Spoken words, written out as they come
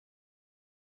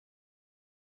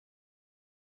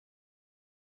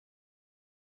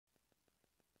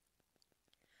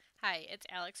Hi, it's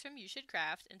Alex from You Should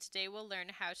Craft, and today we'll learn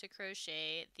how to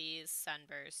crochet these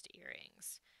sunburst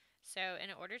earrings. So in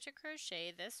order to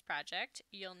crochet this project,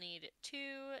 you'll need 2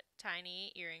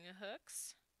 tiny earring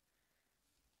hooks,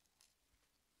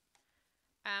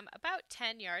 about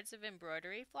 10 yards of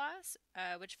embroidery floss,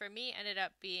 which for me ended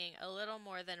up being a little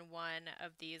more than one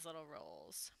of these little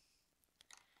rolls.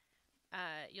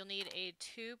 You'll need a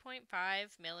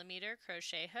 2.5 millimeter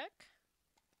crochet hook,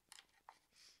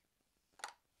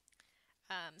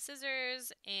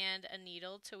 scissors, and a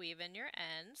needle to weave in your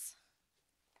ends.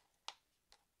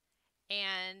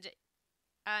 And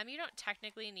you don't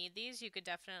technically need these. You could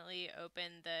definitely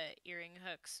open the earring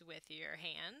hooks with your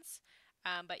hands,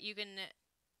 but you can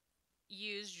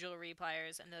use jewelry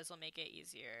pliers and those will make it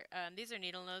easier. These are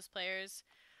needle nose pliers,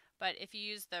 but if you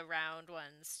use the round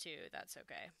ones too, that's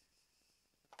okay.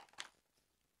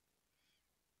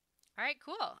 Alright,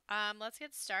 cool. Let's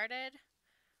get started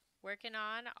working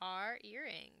on our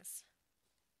earrings.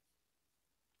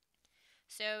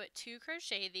 So to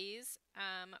crochet these,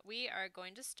 we are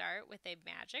going to start with a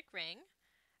magic ring.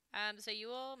 So you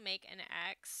will make an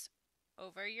X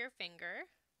over your finger.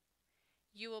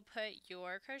 You will put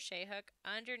your crochet hook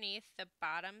underneath the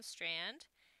bottom strand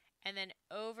and then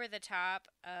over the top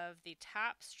of the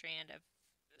top strand of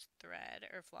thread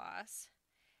or floss,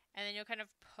 and then you'll kind of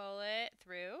pull it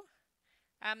through,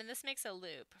 and this makes a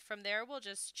loop. From there we'll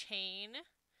just chain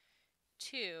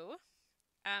 2,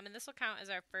 and this will count as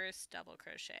our first double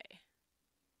crochet.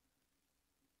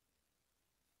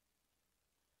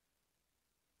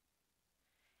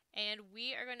 And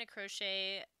we are going to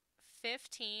crochet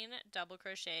 15 double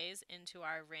crochets into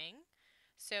our ring.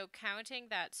 So counting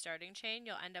that starting chain,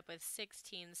 you'll end up with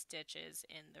 16 stitches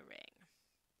in the ring.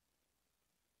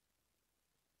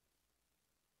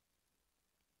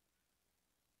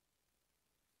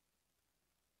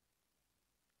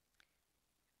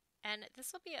 And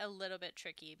this will be a little bit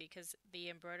tricky because the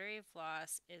embroidery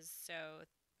floss is so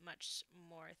much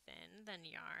more thin than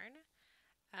yarn.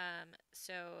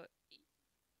 So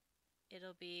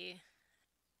it'll be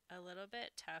a little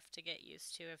bit tough to get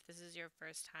used to if this is your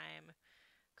first time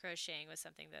crocheting with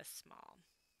something this small.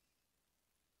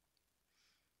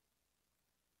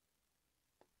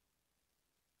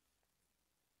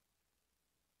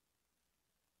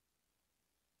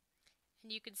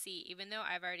 And you can see, even though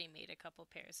I've already made a couple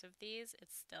pairs of these,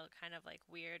 it's still kind of like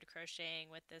weird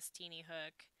crocheting with this teeny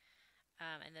hook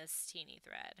and this teeny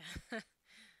thread.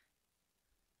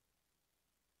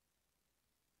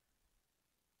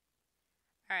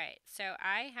 Alright, so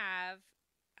I have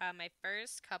my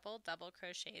first couple double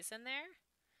crochets in there,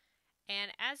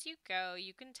 and as you go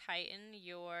you can tighten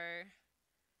your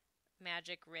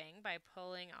magic ring by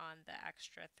pulling on the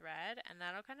extra thread, and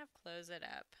that'll kind of close it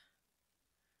up.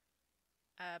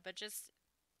 But just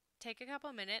take a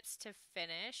couple minutes to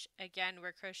finish. Again,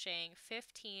 we're crocheting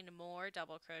 15 more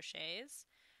double crochets.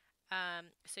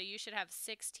 So you should have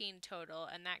 16 total,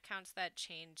 and that counts that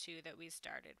chain 2 that we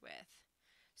started with.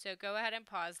 So go ahead and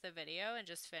pause the video and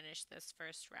just finish this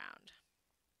first round.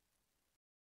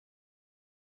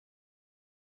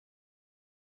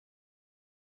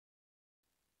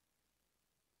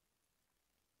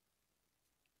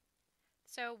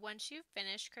 So once you've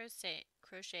finished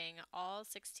crocheting all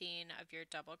 16 of your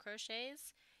double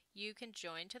crochets, you can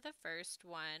join to the first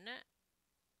one,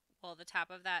 well, the top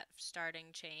of that starting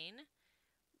chain,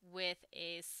 with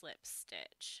a slip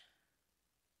stitch.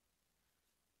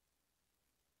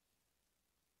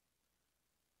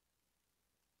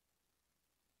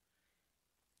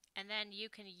 And then you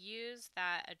can use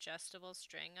that adjustable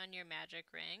string on your magic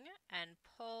ring and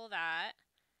pull that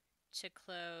to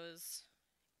close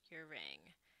your ring.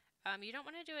 You don't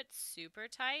want to do it super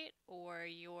tight, or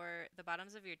the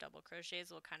bottoms of your double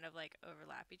crochets will kind of like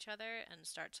overlap each other and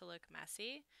start to look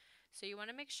messy. So you want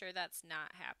to make sure that's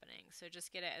not happening. So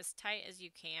just get it as tight as you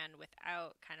can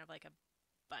without kind of like a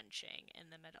bunching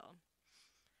in the middle.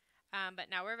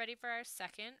 But now we're ready for our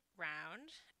second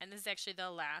round, and this is actually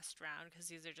the last round because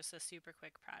these are just a super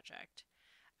quick project.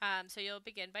 So you'll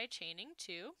begin by chaining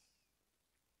 2.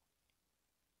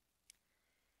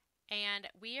 And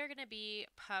we are going to be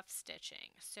puff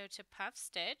stitching. So to puff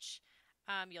stitch,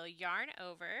 you'll yarn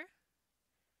over,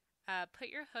 put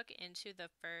your hook into the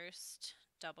first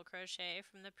double crochet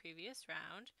from the previous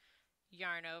round,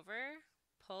 yarn over,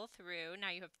 pull through. Now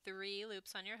you have 3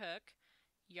 loops on your hook,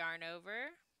 yarn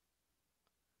over,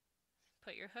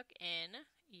 put your hook in,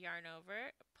 yarn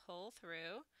over, pull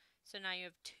through. So now you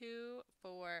have 2,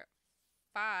 4,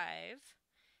 5,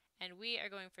 and we are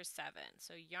going for 7.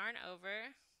 So yarn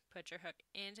over, put your hook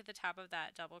into the top of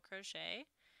that double crochet,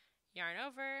 yarn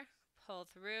over, pull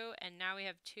through, and now we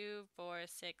have 2, 4,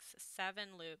 6, 7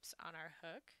 loops on our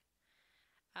hook.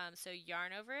 So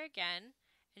yarn over again,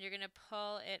 and you're going to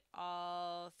pull it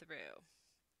all through,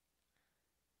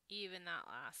 even that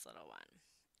last little one.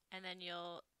 And then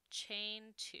you'll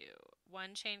chain 2.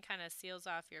 One chain kind of seals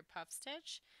off your puff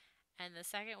stitch, and the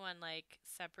second one like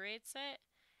separates it,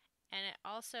 and it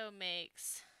also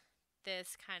makes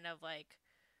this kind of like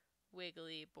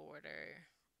wiggly border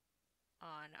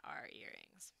on our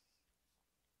earrings.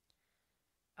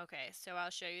 Okay, so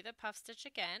I'll show you the puff stitch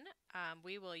again.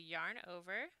 We will yarn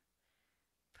over,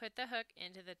 put the hook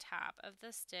into the top of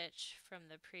the stitch from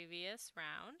the previous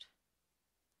round,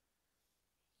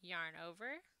 yarn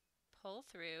over, pull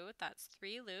through, that's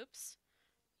 3 loops,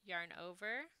 yarn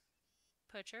over,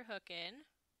 put your hook in,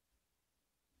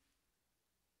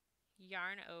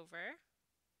 yarn over,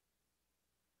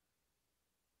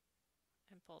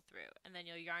 and pull through. And then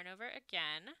you'll yarn over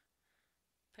again,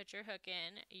 put your hook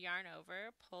in, yarn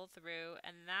over, pull through,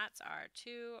 and that's our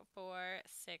 2, 4,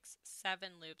 6, 7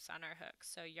 loops on our hook.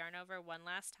 So yarn over one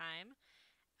last time,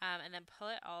 and then pull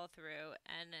it all through.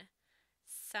 And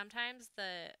sometimes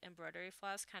the embroidery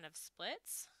floss kind of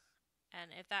splits,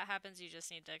 and if that happens, you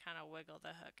just need to kind of wiggle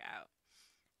the hook out.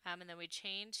 And then we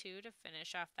chain 2 to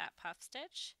finish off that puff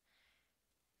stitch.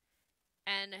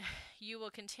 And you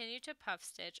will continue to puff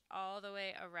stitch all the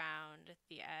way around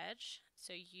the edge.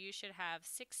 So you should have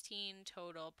 16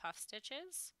 total puff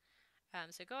stitches.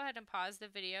 So go ahead and pause the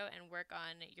video and work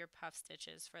on your puff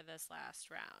stitches for this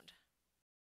last round.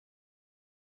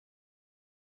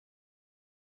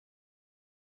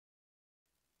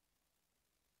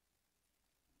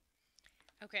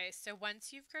 Okay, so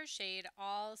once you've crocheted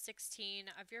all 16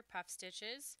 of your puff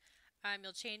stitches,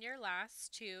 you'll chain your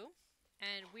last 2.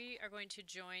 And we are going to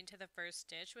join to the first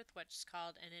stitch with what's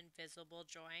called an invisible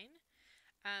join.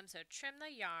 So trim the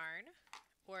yarn,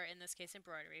 or in this case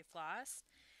embroidery floss,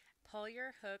 pull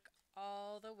your hook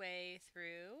all the way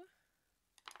through,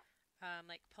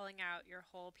 like pulling out your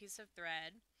whole piece of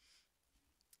thread.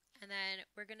 And then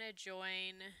we're going to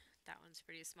join, that one's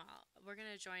pretty small, we're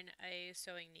going to join a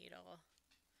sewing needle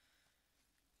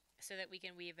so that we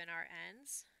can weave in our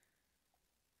ends.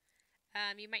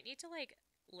 You might need to like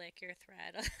lick your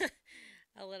thread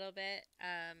a little bit.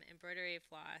 Embroidery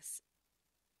floss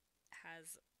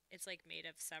it's like made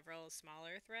of several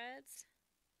smaller threads,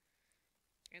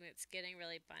 and it's getting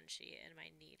really bunchy in my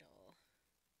needle.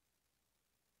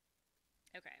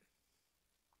 Okay,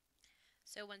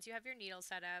 so once you have your needle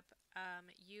set up,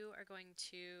 you are going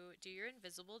to do your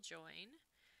invisible join.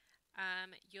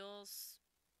 You'll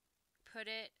put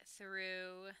it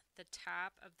through the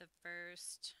top of the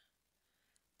first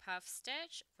puff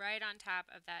stitch right on top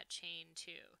of that chain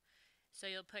 2. So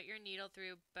you'll put your needle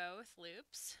through both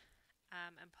loops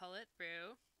and pull it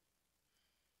through.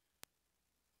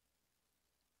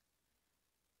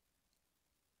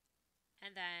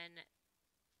 And then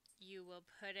you will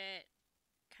put it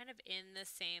kind of in the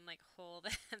same like hole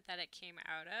that it came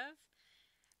out of,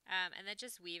 and then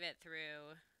just weave it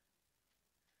through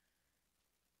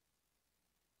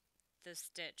the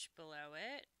stitch below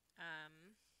it.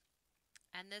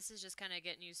 And this is just kind of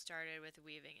getting you started with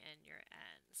weaving in your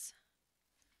ends.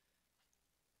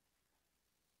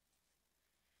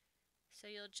 So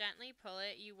you'll gently pull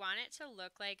it. You want it to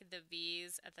look like the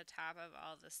V's at the top of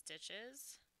all the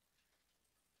stitches.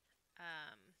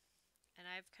 And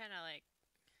I've kind of like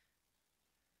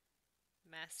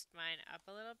messed mine up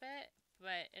a little bit,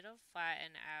 but it'll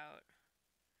flatten out.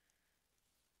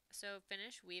 So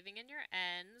finish weaving in your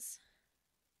ends.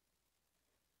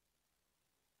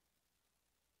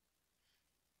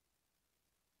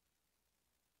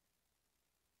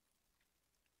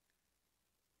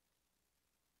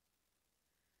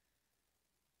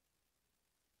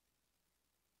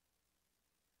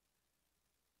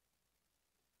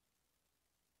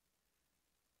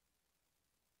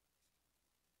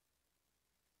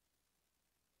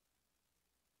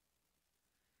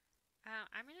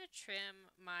 I'm going to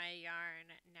trim my yarn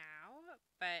now,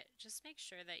 but just make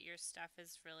sure that your stuff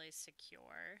is really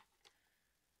secure.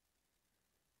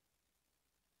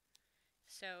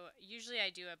 So usually I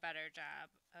do a better job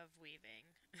of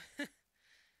weaving.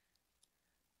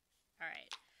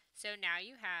 Alright, so now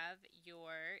you have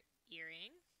your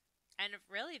earring, and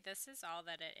really this is all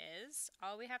that it is.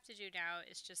 All we have to do now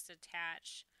is just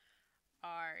attach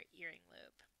our earring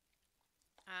loop.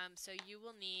 So you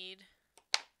will need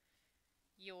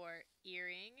your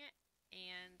earring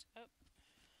and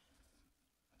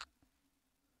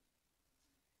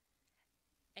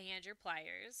your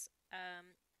pliers.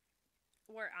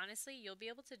 Or honestly, you'll be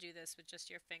able to do this with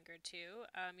just your finger too.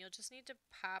 You'll just need to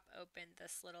pop open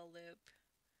this little loop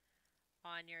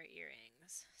on your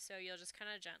earrings. So you'll just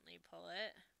kind of gently pull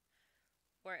it.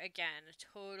 Or again,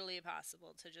 totally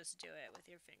possible to just do it with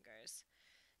your fingers.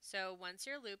 So once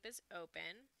your loop is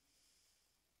open,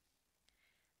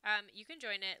 you can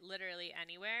join it literally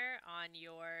anywhere on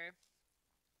your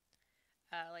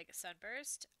like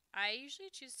Sunburst. I usually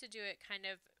choose to do it kind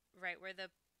of right where the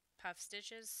puff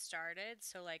stitches started,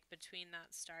 so like between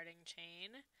that starting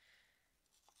chain,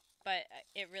 but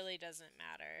it really doesn't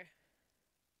matter.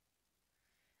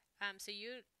 So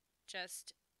you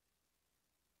just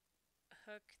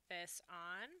hook this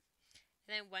on,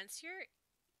 and then once your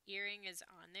earring is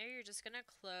on there, you're just going to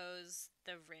close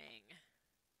the ring.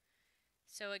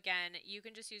 So again, you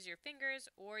can just use your fingers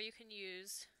or you can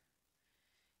use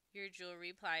your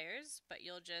jewelry pliers, but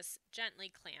you'll just gently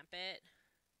clamp it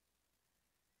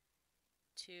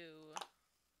to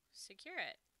secure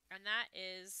it. And that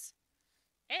is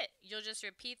it. You'll just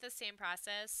repeat the same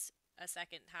process a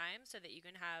second time so that you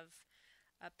can have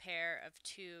a pair of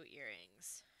 2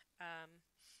 earrings.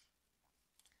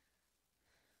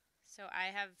 So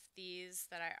I have these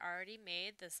that I already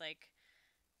made, this like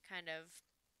kind of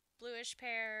bluish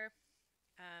pair,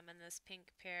 and this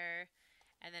pink pair,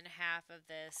 and then half of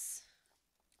this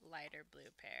lighter blue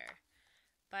pair.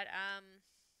 But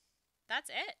that's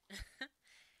it.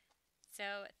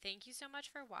 So thank you so much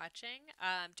for watching.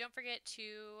 Don't forget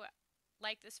to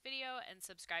like this video and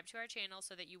subscribe to our channel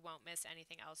so that you won't miss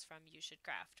anything else from You Should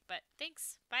Craft. But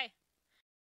thanks. Bye.